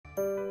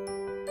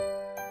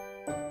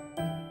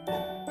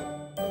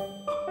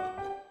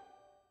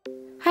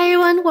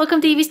everyone,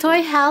 welcome to Evie's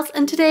Toy House,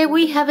 and today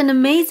we have an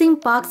amazing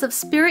box of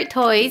spirit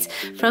toys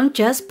from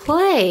Just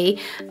Play.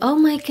 Oh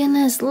my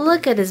goodness,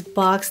 look at this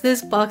box.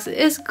 This box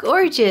is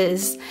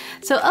gorgeous.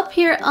 So up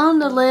here on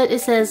the lid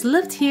it says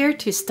lift here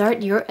to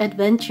start your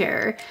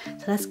adventure.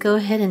 So let's go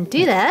ahead and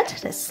do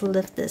that. Let's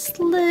lift this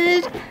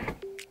lid.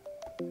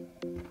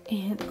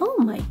 And oh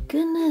my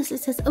goodness,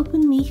 it says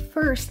open me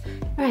first.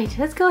 Alright,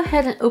 let's go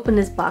ahead and open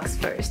this box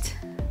first.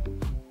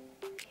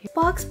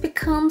 Box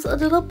becomes a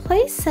little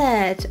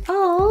playset.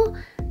 Oh,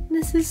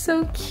 this is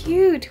so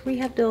cute. We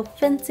have little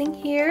fencing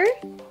here,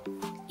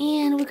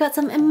 and we got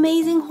some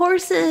amazing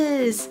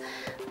horses.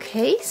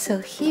 Okay, so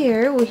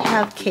here we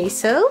have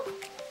Queso.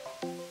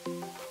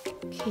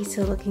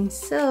 Queso looking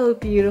so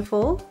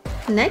beautiful.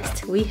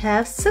 Next we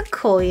have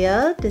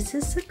Sequoia. This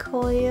is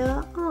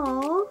Sequoia.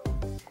 Oh.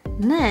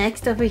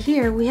 Next over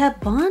here we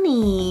have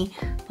Bonnie.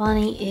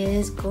 Bonnie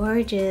is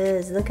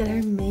gorgeous. Look at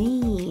her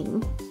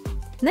mane.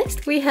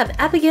 Next we have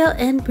Abigail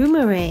and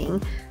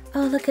Boomerang.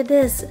 Oh, look at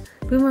this.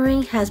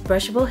 Boomerang has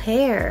brushable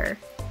hair.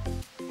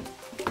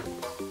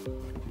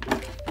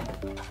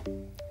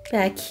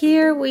 Back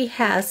here we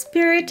have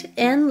Spirit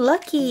and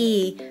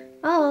Lucky.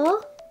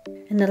 Oh.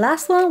 And the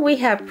last one we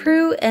have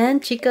Prue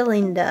and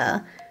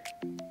Chicalinda.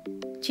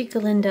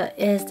 Chicalinda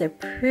is the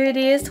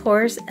prettiest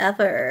horse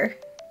ever.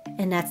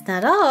 And that's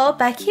not all.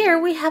 Back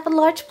here we have a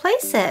large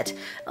playset.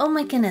 Oh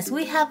my goodness,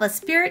 we have a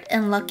Spirit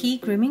and Lucky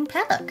Grooming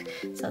Paddock.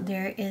 So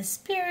there is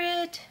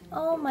Spirit.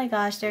 Oh my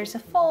gosh, there's a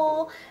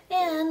foal,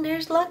 and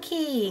there's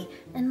Lucky.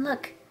 And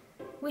look,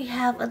 we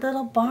have a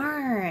little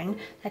barn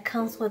that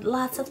comes with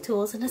lots of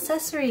tools and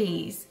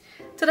accessories.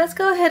 So let's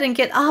go ahead and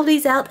get all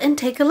these out and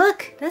take a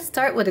look. Let's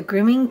start with a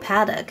grooming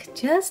paddock.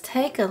 Just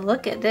take a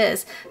look at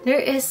this. There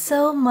is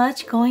so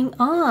much going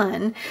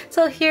on.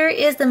 So here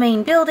is the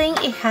main building.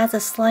 It has a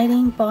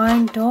sliding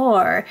barn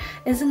door.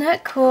 Isn't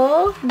that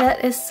cool?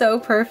 That is so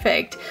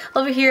perfect.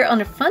 Over here on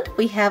the front,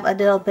 we have a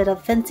little bit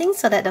of fencing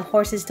so that the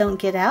horses don't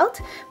get out.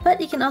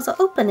 But you can also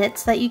open it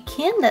so that you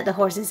can let the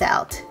horses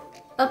out.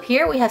 Up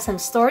here, we have some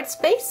storage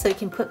space so you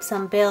can put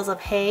some bales of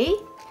hay.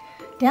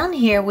 Down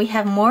here we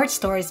have more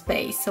storage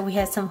space, so we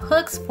have some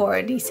hooks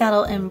for the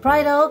saddle and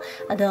bridle,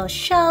 a little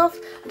shelf,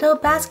 a little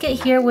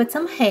basket here with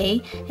some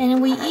hay,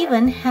 and we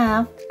even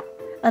have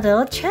a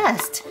little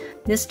chest.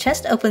 This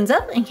chest opens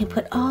up and you can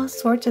put all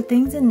sorts of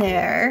things in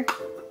there.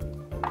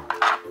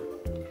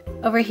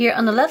 Over here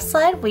on the left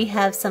side we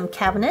have some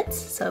cabinets,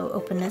 so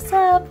open this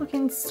up, we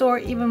can store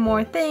even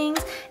more things,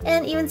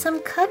 and even some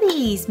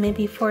cubbies,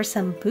 maybe for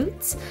some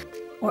boots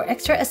or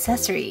extra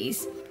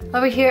accessories.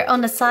 Over here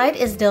on the side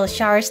is the little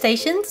shower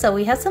station, so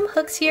we have some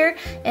hooks here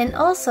and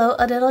also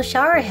a little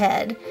shower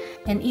head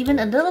and even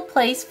a little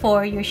place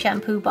for your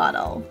shampoo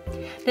bottle.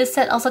 This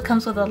set also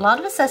comes with a lot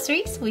of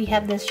accessories. We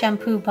have this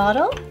shampoo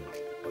bottle,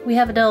 we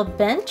have a little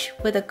bench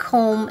with a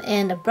comb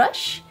and a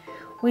brush,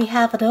 we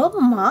have a little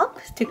mop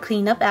to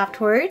clean up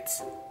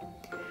afterwards,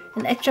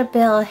 an extra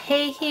bale of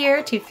hay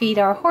here to feed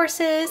our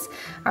horses,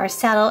 our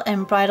saddle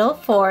and bridle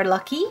for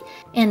Lucky,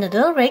 and a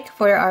little rake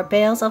for our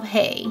bales of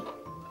hay.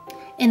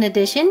 In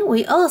addition,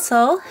 we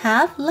also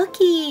have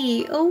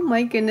Lucky. Oh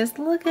my goodness,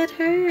 look at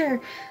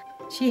her.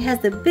 She has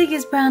the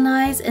biggest brown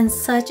eyes and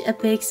such a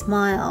big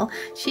smile.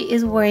 She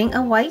is wearing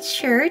a white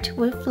shirt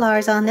with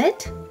flowers on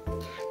it,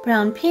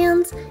 brown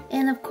pants,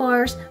 and of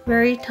course,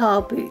 very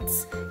tall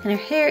boots. And her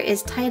hair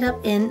is tied up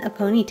in a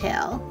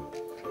ponytail.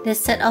 This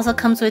set also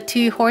comes with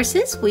two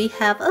horses. We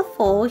have a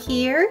foal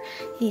here.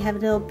 We have a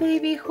little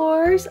baby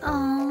horse.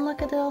 Oh,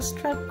 look at the little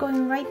strap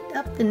going right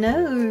up the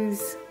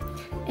nose.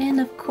 And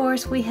of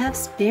course we have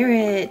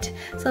Spirit.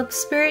 So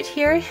Spirit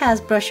here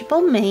has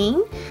brushable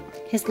mane.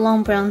 His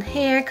long brown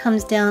hair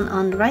comes down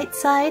on the right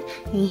side,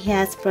 and he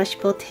has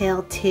brushable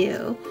tail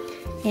too.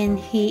 And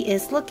he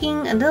is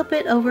looking a little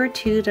bit over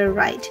to the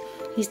right.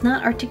 He's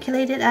not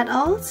articulated at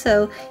all,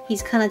 so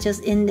he's kind of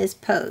just in this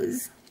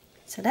pose.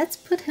 So let's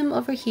put him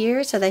over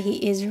here so that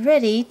he is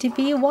ready to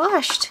be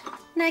washed.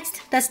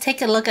 Next, let's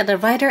take a look at the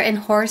rider and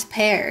horse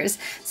pairs.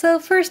 So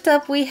first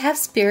up we have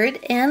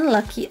Spirit and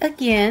Lucky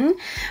again.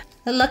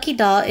 The Lucky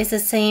doll is the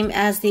same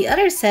as the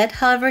other set,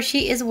 however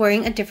she is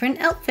wearing a different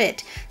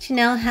outfit. She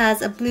now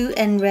has a blue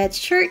and red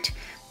shirt,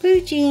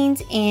 blue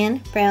jeans,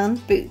 and brown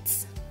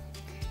boots.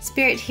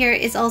 Spirit here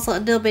is also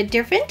a little bit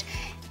different.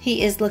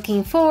 He is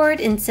looking forward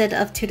instead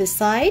of to the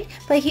side,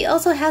 but he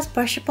also has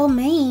brushable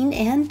mane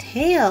and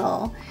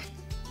tail.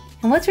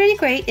 And what's really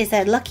great is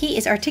that Lucky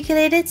is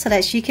articulated so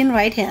that she can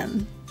ride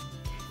him.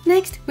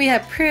 Next, we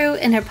have Prue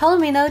and her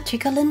Palomino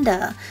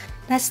Chicalinda.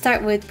 Let's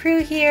start with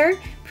Prue here.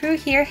 Prue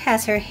here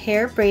has her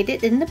hair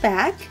braided in the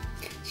back.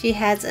 She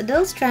has a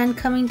little strand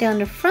coming down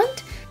the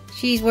front.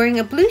 She's wearing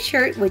a blue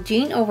shirt with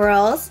jean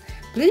overalls,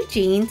 blue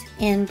jeans,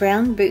 and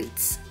brown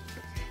boots.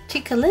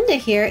 Chicalinda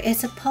here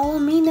is a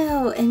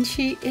Palomino, and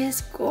she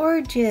is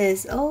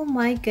gorgeous. Oh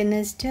my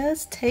goodness,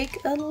 just take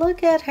a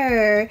look at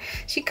her.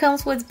 She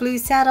comes with blue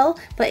saddle,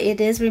 but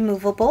it is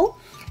removable.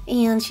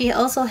 And she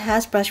also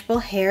has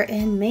brushable hair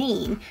and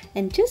mane.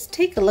 And just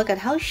take a look at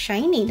how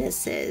shiny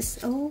this is.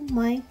 Oh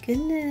my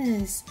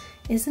goodness.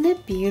 Isn't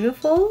it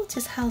beautiful?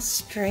 Just how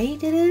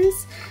straight it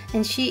is.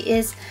 And she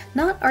is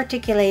not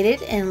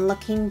articulated and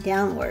looking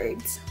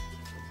downwards.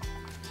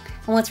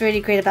 And what's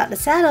really great about the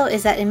saddle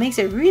is that it makes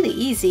it really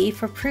easy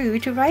for Prue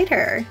to ride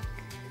her.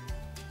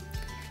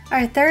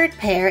 Our third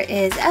pair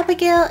is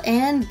Abigail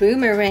and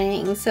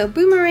Boomerang. So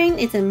Boomerang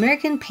is an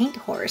American paint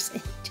horse.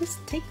 And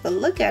just take a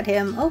look at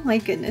him. Oh my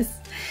goodness.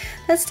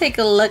 Let's take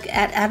a look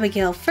at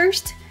Abigail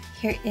first.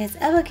 Here is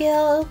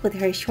Abigail with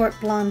her short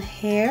blonde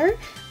hair.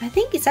 I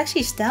think it's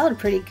actually styled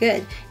pretty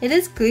good. It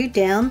is glued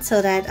down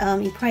so that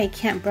you probably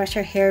can't brush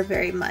her hair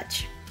very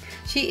much.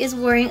 She is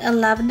wearing a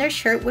lavender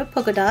shirt with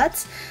polka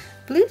dots,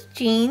 blue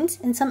jeans,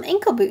 and some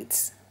ankle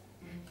boots.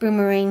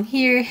 Boomerang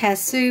here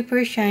has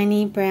super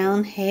shiny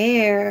brown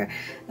hair.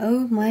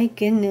 Oh my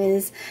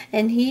goodness.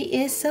 And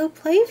he is so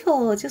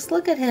playful. Just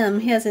look at him.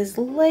 He has his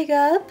leg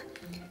up.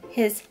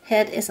 His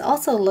head is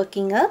also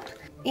looking up.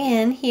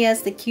 And he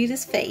has the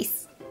cutest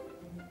face.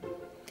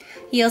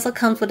 He also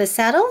comes with a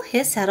saddle.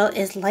 His saddle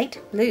is light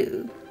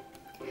blue.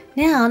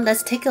 Now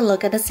let's take a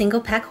look at the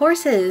single pack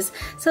horses.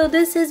 So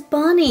this is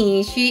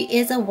Bonnie. She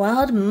is a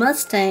wild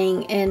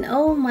Mustang. And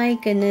oh my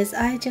goodness,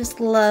 I just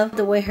love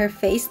the way her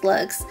face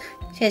looks.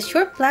 She has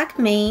short black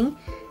mane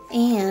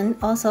and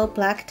also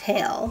black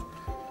tail.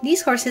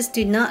 These horses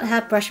do not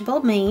have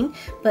brushable mane,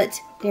 but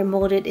they're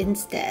molded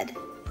instead.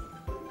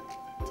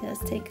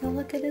 Just take a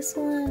look at this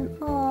one.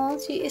 Oh,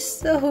 she is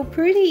so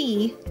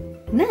pretty.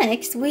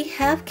 Next, we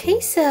have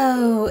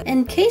Queso.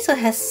 And Queso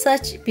has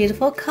such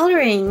beautiful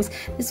colorings.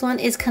 This one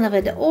is kind of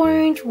an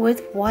orange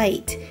with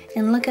white.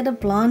 And look at the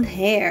blonde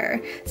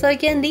hair. So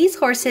again, these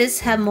horses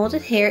have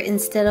molded hair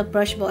instead of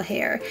brushable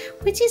hair,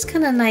 which is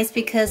kind of nice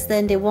because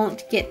then they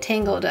won't get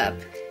tangled up.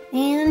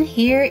 And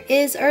here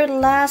is our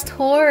last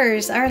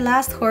horse. Our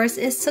last horse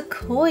is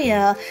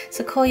Sequoia.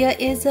 Sequoia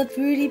is a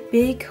really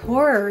big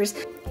horse.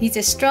 He's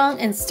a strong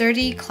and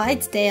sturdy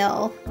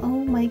Clydesdale. Oh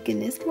my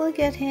goodness, look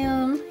at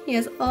him. He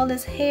has all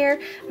this hair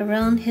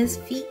around his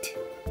feet.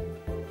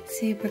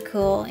 Super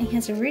cool. And he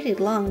has a really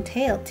long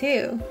tail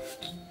too.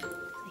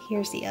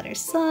 Here's the other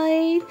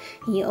side.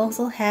 He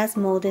also has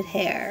molded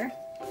hair.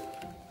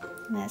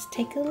 Let's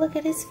take a look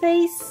at his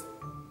face.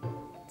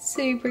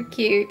 Super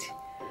cute.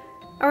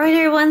 Alright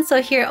everyone,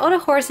 so here are all the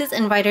horses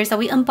and riders that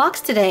we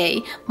unboxed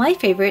today. My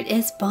favorite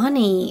is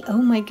Bonnie.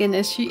 Oh my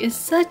goodness, she is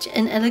such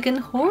an elegant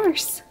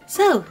horse.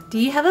 So, do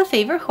you have a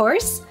favorite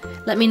horse?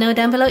 Let me know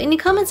down below in the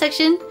comment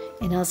section,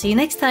 and I'll see you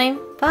next time.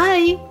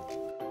 Bye!